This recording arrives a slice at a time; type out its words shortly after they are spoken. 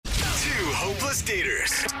Hopeless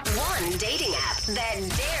Daters. One dating app that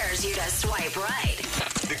dares you to swipe right.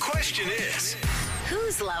 The question is,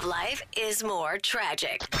 Whose love life is more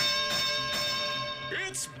tragic?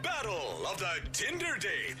 it's Battle of the Tinder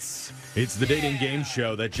Dates. It's the dating game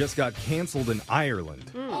show that just got canceled in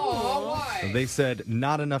Ireland. Oh, why? They said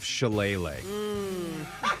not enough shillelagh.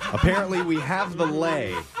 Apparently we have the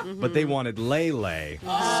lay, but they wanted lay.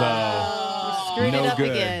 So Screwed no it up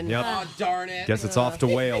good. again. Yep. Oh, darn it. Guess it's off to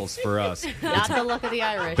Wales for us. Not the luck of the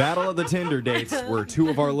Irish. Battle of the Tinder Dates, where two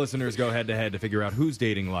of our listeners go head-to-head to figure out whose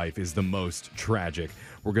dating life is the most tragic.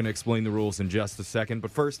 We're going to explain the rules in just a second,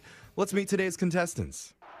 but first, let's meet today's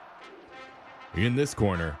contestants. In this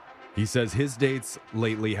corner, he says his dates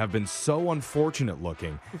lately have been so unfortunate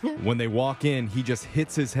looking. When they walk in, he just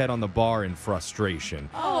hits his head on the bar in frustration.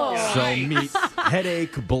 Oh. So meet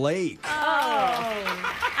Headache Blake.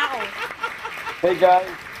 Hey guys,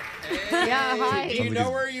 Yeah, hi. Do you know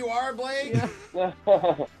where you are, Blake?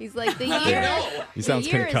 He's like, the I year, know. He sounds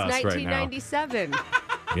the year is concussed right now. 1997.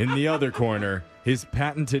 In the other corner, his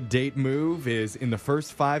patented date move is, in the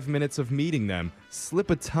first 5 minutes of meeting them, slip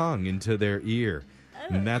a tongue into their ear.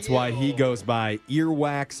 And that's why he goes by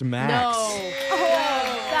Earwax Max. No.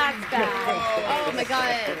 That's bad. Oh, my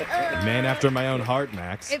God. Man after my own heart,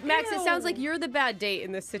 Max. Max, it sounds like you're the bad date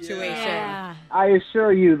in this situation. Yeah. I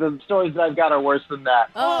assure you the stories that I've got are worse than that.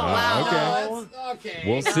 Oh, wow. okay. Okay.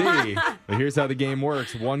 We'll see. But here's how the game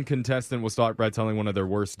works. One contestant will start by telling one of their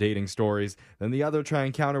worst dating stories. Then the other try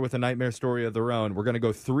and counter with a nightmare story of their own. We're going to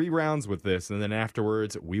go 3 rounds with this, and then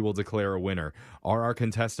afterwards, we will declare a winner. Are our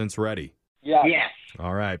contestants ready? Yeah. Yes.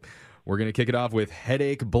 All right. We're going to kick it off with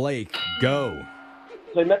Headache Blake. Go.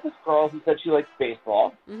 So I met this girl who said she liked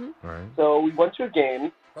baseball. All right. So we went to a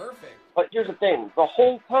game. Perfect. But here's the thing. The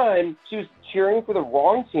whole time, she was cheering for the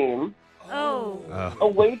wrong team.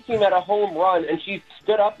 Away team had a home run, and she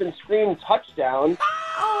stood up and screamed touchdown.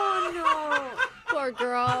 Oh, no. Poor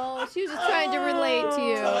girl. She was just trying to relate to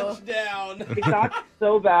you. Touchdown. It got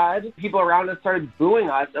so bad, people around us started booing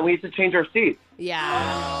us, and we had to change our seats. Yeah.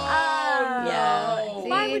 Oh, Yeah. no. See?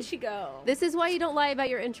 Why would she go? This is why you don't lie about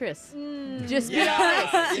your interests. Just be Yeah,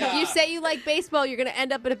 honest. yeah. If you say you like baseball, you're going to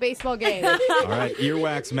end up at a baseball game. All right.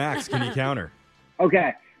 Earwax Max, can you counter?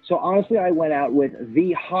 Okay, so honestly, I went out with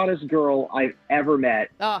the hottest girl I've ever met.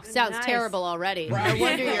 Oh, sounds Nice. terrible already. No Right.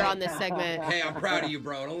 wonder you're on this segment. Hey, I'm proud of you,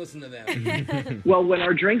 bro. Don't listen to them. Well, when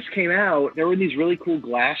our drinks came out, there were these really cool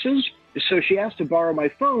glasses. So she asked to borrow my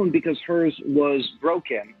phone because hers was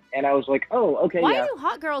broken. And I was like, oh, okay, Why yeah. do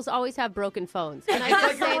hot girls always have broken phones? Can I It's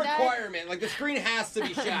just like say a that? requirement. Like, the screen has to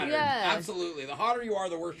be shattered. Yeah. Absolutely. The hotter you are,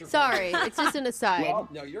 the worse your Sorry, it's just an aside. Well,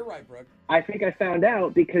 No, you're right, Brooke. I think I found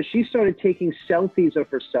out because she started taking selfies of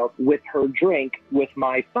herself with her drink with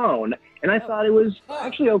my phone. And I thought it was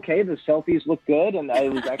actually okay. The selfies looked good, and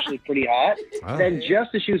it was actually pretty hot. Wow. Then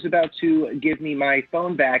just as she was about to give me my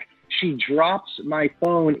phone back, she drops my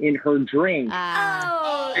phone in her drink.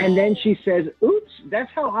 Ah. And then she says, oops, that's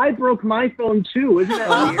how I broke my phone too. Isn't that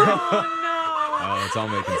weird? Oh, it's all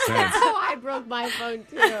making sense. Oh, I broke my phone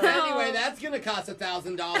too. Anyway, that's going to cost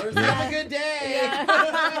 $1,000. Have a good day.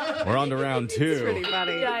 We're on to round 2. Pretty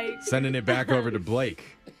funny. Yikes. Sending it back over to Blake.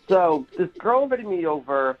 So this girl invited me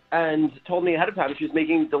over and told me ahead of time she was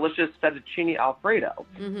making delicious fettuccine Alfredo.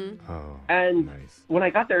 Oh, And nice. when I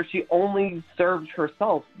got there, she only served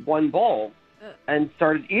herself one bowl and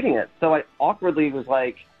started eating it. So I awkwardly was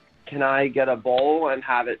like, can I get a bowl and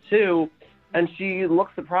have it too? And she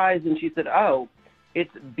looked surprised and she said, oh,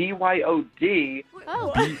 it's BYOD.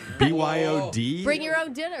 Oh, BYOD? bring your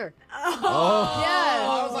own dinner. Oh. Oh, Yeah.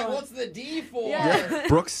 I was like, what's the D for? Yeah.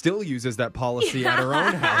 Brooke still uses that policy at her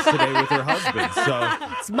own house today with her husband.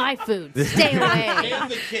 So, It's my food. Stay away. And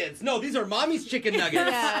the kids. No, these are mommy's chicken nuggets.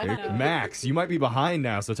 Max, you might be behind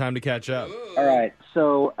now, so time to catch up. All right.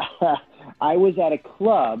 So I was at a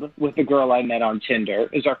club with the girl I met on Tinder.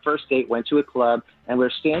 It was our first date, went to a club, and we're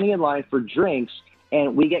standing in line for drinks,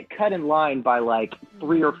 and we get cut in line by like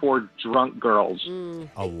 3 or 4 drunk girls.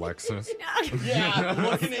 Alexis. Yeah,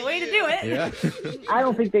 looking at Way to you. do it. Yeah. I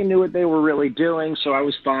don't think they knew what they were really doing, so I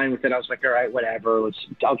was fine with it. I was like, all right, whatever.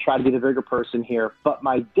 I'll try to be the bigger person here. But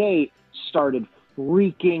my date started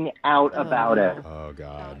freaking out about it. Oh,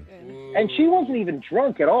 God. And she wasn't even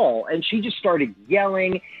drunk at all. And she just started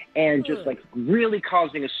yelling and just like really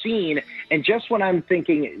causing a scene. And just when I'm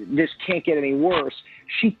thinking this can't get any worse,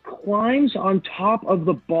 she climbs on top of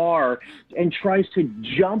the bar and tries to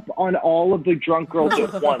jump on all of the drunk girls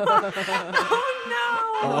at once.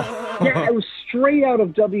 Oh, Yeah, it was straight out of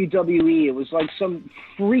WWE. It was like some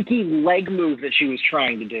freaky leg move that she was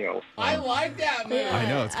trying to do. I like that move. I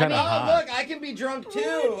know, it's kind of Oh, hot. look, I can be drunk too.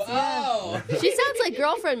 Oh. She sounds like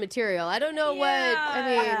girlfriend material. I don't know what. I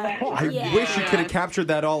mean, I wish you could have captured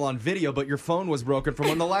that all on video, but your phone was broken from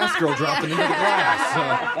when the last girl dropped it into the glass.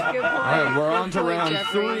 So. good point. All right, we're on to Good point, round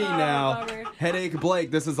Jeffrey. 3 now. Headache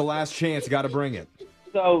Blake, this is the last chance. Got to bring it.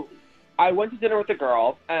 So I went to dinner with a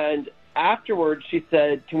girl, and afterwards she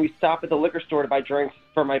said, can we stop at the liquor store to buy drinks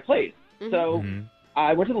for my place? So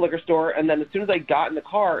I went to the liquor store, and then as soon as I got in the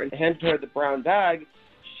car and handed her the brown bag,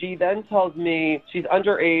 she then tells me she's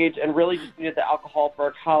underage and really just needed the alcohol for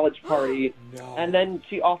a college party. No. And then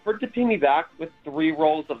she offered to pay me back with 3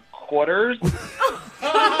 rolls of quarters. And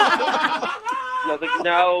I was like,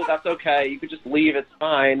 no, that's okay. You could just leave. It's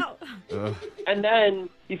fine. Ugh. And then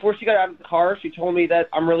before she got out of the car, she told me that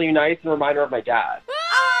I'm really nice and a reminder of my dad.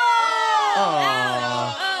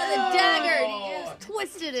 Aw. Oh, the dagger. You just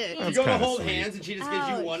twisted it. You That's go to kinda hold sweet. hands and she just gives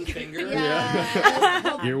you one finger.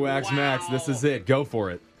 Earwax Max, this is it. Go for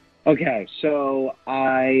it. Okay, so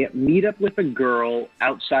I meet up with a girl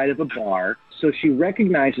outside of a bar. So she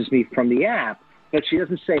recognizes me from the app, but she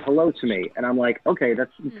doesn't say hello to me. And I'm like, okay,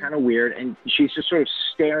 that's kind of weird. And she's just sort of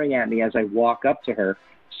staring at me as I walk up to her.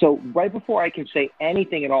 So right before I can say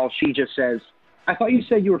anything at all, she just says, I thought you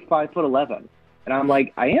said you were 5'11". And I'm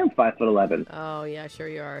like, I am 5'11". Oh, yeah, sure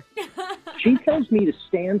you are. She tells me to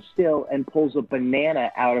stand still and pulls a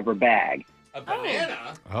banana out of her bag. A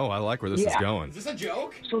banana? Oh, I like where this is Yeah. going. Is this a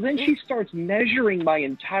joke? So then she starts measuring my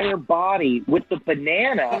entire body with the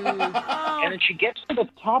banana. And then she gets to the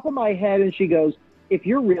top of my head and she goes, if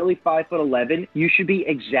you're really 5'11", you should be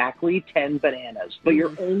exactly 10 bananas, but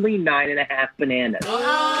you're only 9.5 bananas.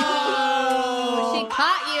 Oh, she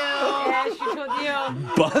caught you. Yeah, she told you.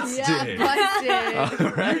 Busted. Yeah, busted. All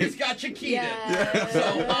You right. just got Chiquita. Yeah. So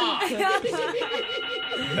hot.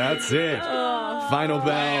 That's it. Final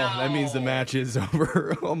bell. That means the match is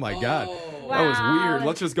over. Oh, my God. That was weird.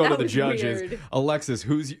 Let's just go to That the was judges. weird. Alexis,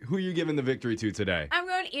 who are you giving the victory to today? I'm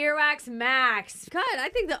going Earwax Max. God, I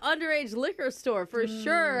think the underage liquor store for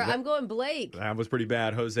sure. I'm going Blake. That was pretty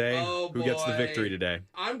bad. Jose, Oh, who gets the boy. victory today?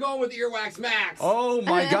 I'm going with Earwax Max. Oh,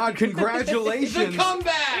 my God. The Congratulations.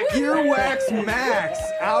 comeback. Earwax Max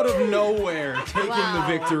out of nowhere taking Wow.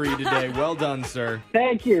 the victory today. Well done, sir.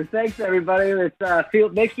 Thank you. Thanks, everybody. It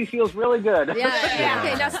makes me feel really good. Yeah.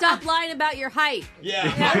 Okay, now stop lying about your height.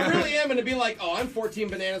 Yeah, I really am going to be like, oh, I'm 14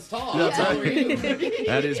 bananas tall. That's How right. are you?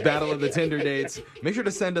 That is Battle of the Tinder Dates. Make sure to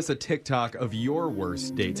send us a TikTok of your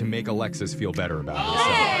worst date to make Alexis feel better about herself.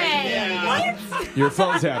 Yeah. Your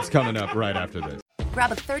phone tap's coming up right after this.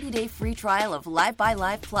 Grab a 30-day free trial of Live by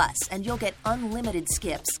Live Plus, and you'll get unlimited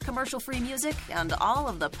skips, commercial-free music, and all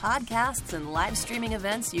of the podcasts and live streaming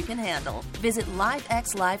events you can handle. Visit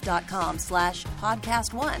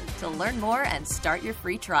livexlive.com/podcast1 to learn more and start your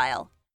free trial.